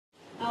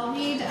I'll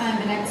read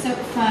an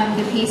excerpt from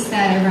the piece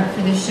that I wrote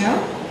for this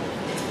show.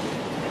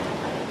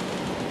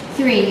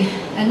 3.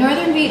 A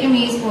northern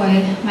Vietnamese boy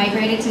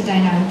migrated to Da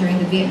Nang during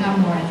the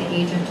Vietnam War at the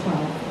age of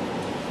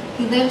 12.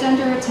 He lived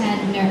under a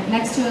tent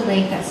next to a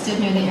lake that stood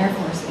near the Air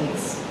Force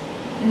Base.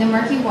 In the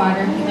murky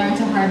water, he learned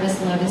to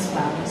harvest lotus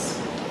flowers.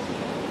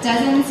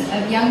 Dozens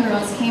of young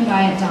girls came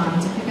by at dawn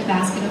to pick a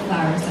basket of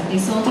flowers that they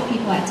sold to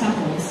people at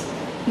temples,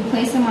 who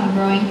placed them on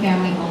growing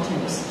family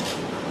altars.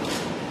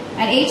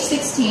 At age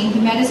 16, he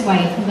met his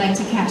wife, who liked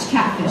to catch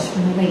catfish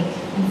from the lake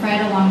and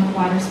fry it along with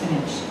water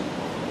spinach.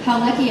 How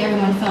lucky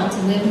everyone felt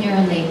to live near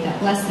a lake that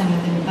blessed them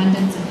with an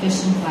abundance of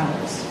fish and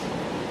flowers.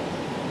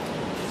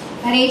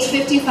 At age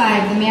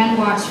 55, the man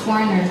watched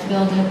foreigners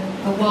build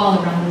a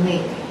wall around the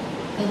lake.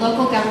 The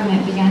local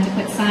government began to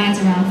put signs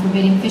around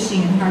forbidding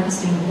fishing and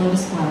harvesting of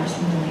lotus flowers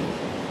from the lake.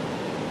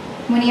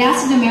 When he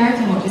asked an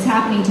American what was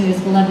happening to his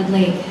beloved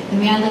lake, the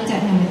man looked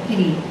at him with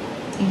pity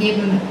and gave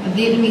him a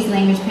Vietnamese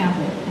language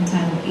pamphlet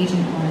entitled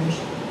Agent Orange.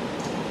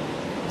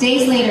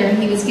 Days later,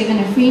 he was given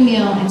a free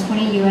meal and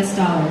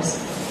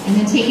 $20 and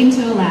then taken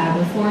to a lab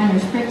where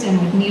foreigners pricked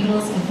him with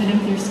needles and put him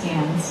through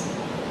scans.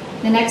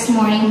 The next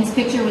morning, his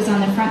picture was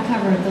on the front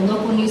cover of the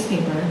local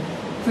newspaper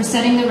for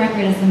setting the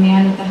record as the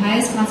man with the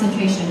highest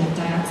concentration of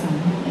dioxin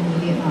in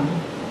Vietnam.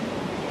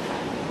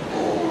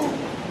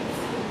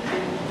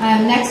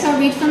 Next, I'll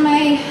read from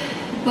my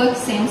book,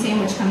 Same Same,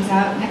 which comes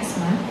out next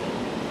month.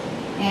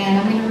 And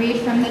I'm going to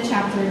read from the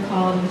chapter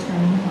called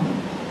Returning Home.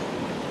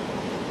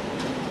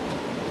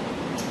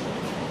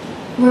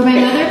 Where my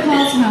mother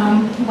calls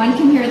home, one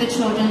can hear the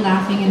children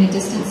laughing in a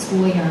distant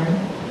schoolyard,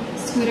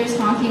 scooters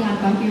honking on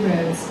bumpy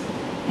roads,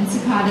 and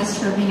cicadas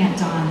chirping at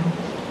dawn.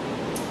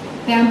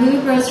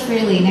 Bamboo grows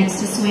freely next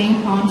to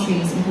swaying palm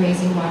trees and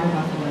grazing water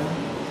buffalo.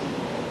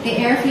 The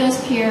air feels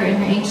pure in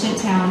her ancient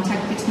town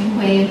tucked between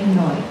Hue and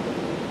Hanoi.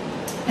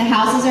 The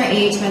houses are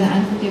aged by the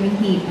unforgiving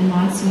heat and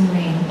monsoon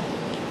rain.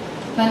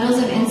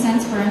 Bundles of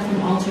incense burn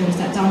from altars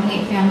that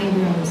dominate family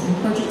rooms, and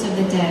portraits of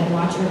the dead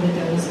watch over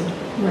those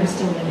who are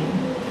still living.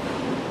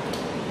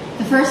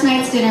 The first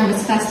night's dinner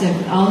was festive,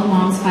 with all of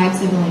Mom's 5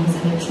 siblings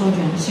and their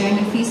children sharing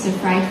a feast of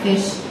fried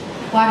fish,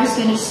 water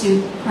spinach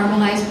soup,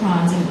 caramelized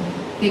prawns, and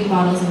big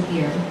bottles of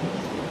beer.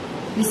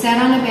 We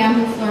sat on a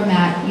bamboo floor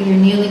mat, either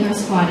kneeling or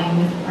squatting,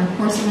 with our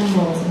porcelain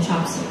bowls and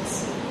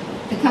chopsticks.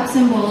 The cups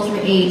and bowls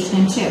were aged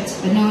and chipped,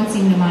 but no one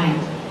seemed to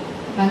mind.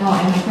 Bango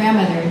and my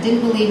grandmother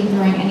didn't believe in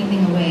throwing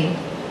anything away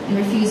and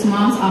refused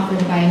Mom's offer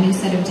to buy a new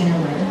set of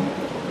dinnerware.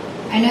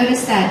 I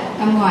noticed that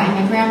Bango and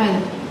my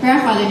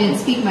grandfather didn't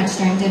speak much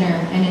during dinner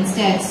and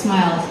instead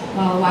smiled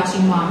while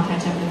watching Mom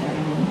catch up with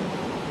everyone.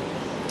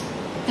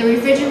 The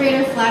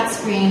refrigerator, flat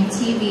screen,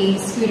 TV,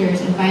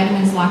 scooters, and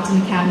vitamins locked in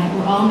the cabinet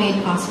were all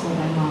made possible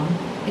by Mom.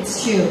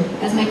 It's true,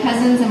 as my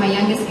cousins and my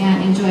youngest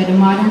aunt enjoyed a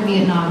modern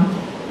Vietnam,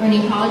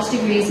 earning college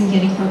degrees and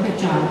getting corporate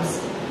jobs.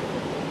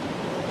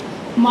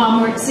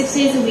 Mom worked 6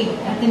 days a week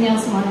at the nail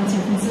salon in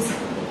San Francisco.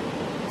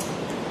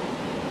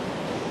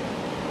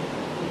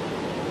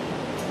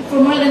 For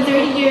more than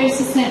 30 years,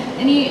 she sent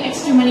any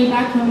extra money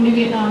back home to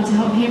Vietnam to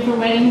help pay for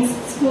weddings,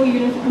 school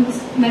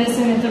uniforms,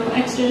 medicine, and little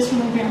extras for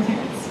my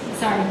grandparents.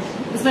 Sorry,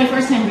 this is my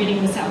first time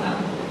reading this out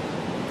loud.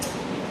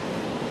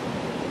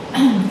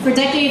 For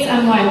decades, I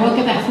woke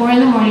up at 4 in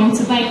the morning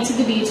to bike to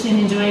the beach and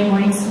enjoy a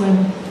morning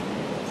swim.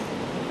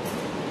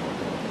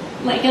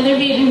 Like other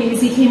Vietnamese,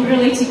 he came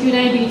early to Cu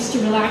Dai Beach to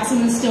relax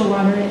in the still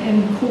water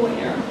and cool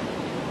air.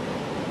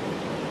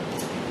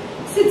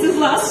 Since his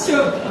last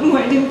stroke,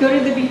 I didn't go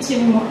to the beach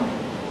anymore.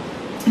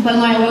 But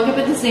I woke up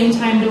at the same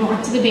time to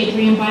walk to the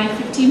bakery and buy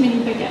 15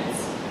 mini baguettes.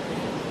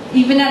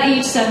 Even at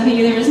age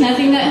 70, there was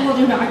nothing that held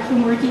her back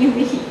from working in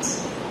the heat.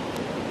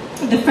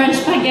 The French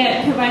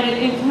baguette provided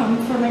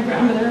income for my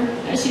grandmother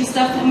as she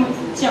stuffed them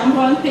with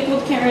jambon,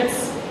 pickled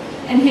carrots,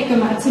 and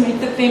jicama to make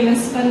the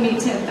famous banh mi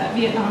tip that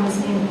Vietnam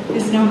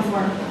is known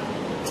for.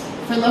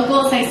 For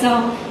locals, I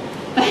sell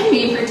banh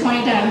mi for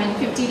 20 dam and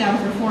 50 dam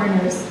for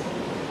foreigners.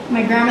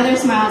 My grandmother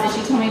smiled as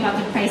she told me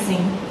about the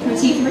pricing. Her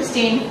teeth were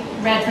stained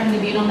red from the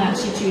betel nut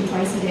she chewed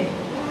twice a day.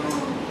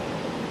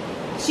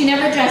 She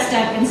never dressed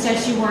up. Instead,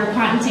 she wore a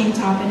cotton tank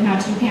top and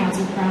matching pants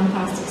with brown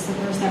plastic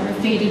slippers that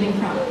were faded and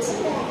cropped.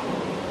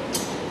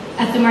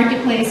 At the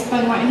marketplace,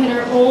 Bun White hid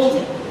her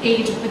old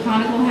age with the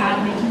conical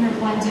hat, making her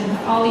blend in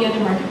with all the other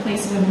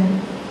marketplace women.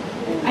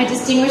 I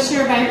distinguished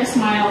her by her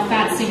smile,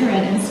 fat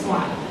cigarette, and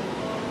squat.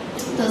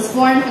 Those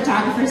foreign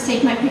photographers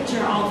take my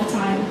picture all the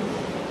time,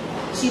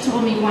 she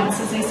told me once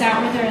as I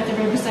sat with her at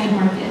the Riverside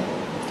Market.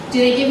 Do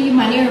they give you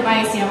money or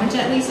buy a sandwich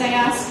at least, I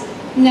asked.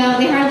 No,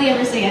 they hardly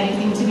ever say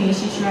anything to me,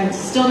 she shrugged,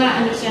 still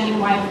not understanding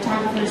why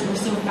photographers were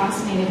so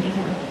fascinated with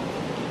her.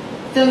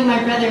 Though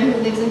my brother, who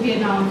lives in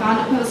Vietnam, found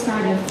a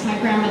postcard of my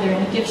grandmother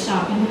in a gift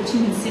shop in Ho Chi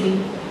Minh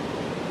City.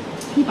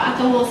 He bought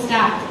the whole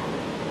stack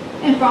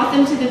and brought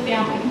them to the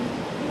family.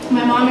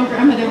 My mom and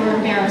grandmother were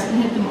embarrassed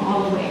and hid them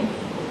all away.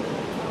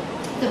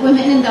 The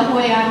women in the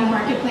Hoi An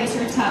marketplace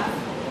are tough.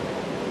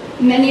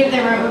 Many of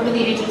them are over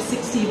the age of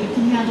 60 but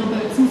can handle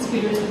boats and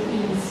scooters with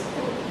ease.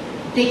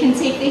 They can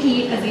take the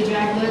heat as they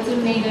drag loads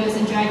of mangoes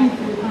and dragon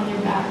fruit on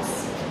their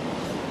backs.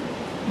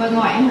 But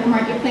Nguyen and her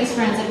marketplace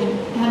friends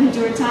have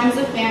endured times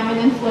of famine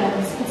and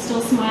floods, but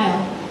still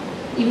smile,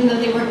 even though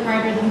they work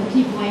harder than the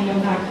people I know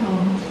back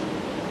home.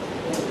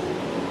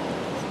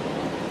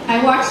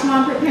 I watched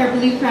Mom prepare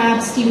blue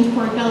crab, steamed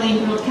pork belly,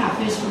 and grilled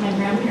catfish for my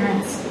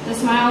grandparents. The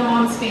smile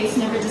on Mom's face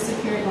never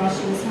disappeared while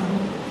she was home.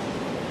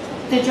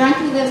 The drunk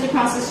who lives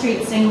across the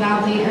street sang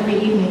loudly every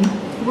evening.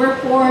 We're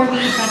poor, we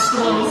eat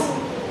vegetables,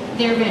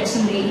 they're rich,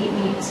 and they eat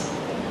meat.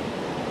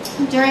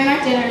 During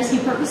our dinners, he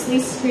purposely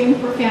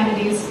screamed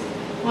profanities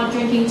while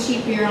drinking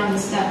cheap beer on the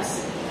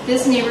steps.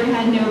 This neighbor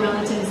had no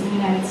relatives in the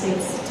United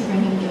States to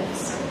bring him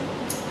gifts.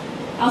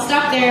 I'll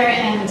stop there,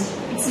 and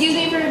excuse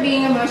me for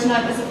being emotional.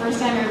 It was the first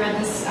time I read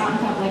this out in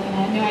public, and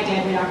I had no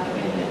idea I'd react that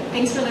way. But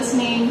thanks for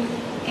listening,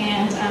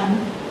 and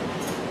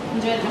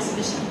enjoy the rest of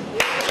the show.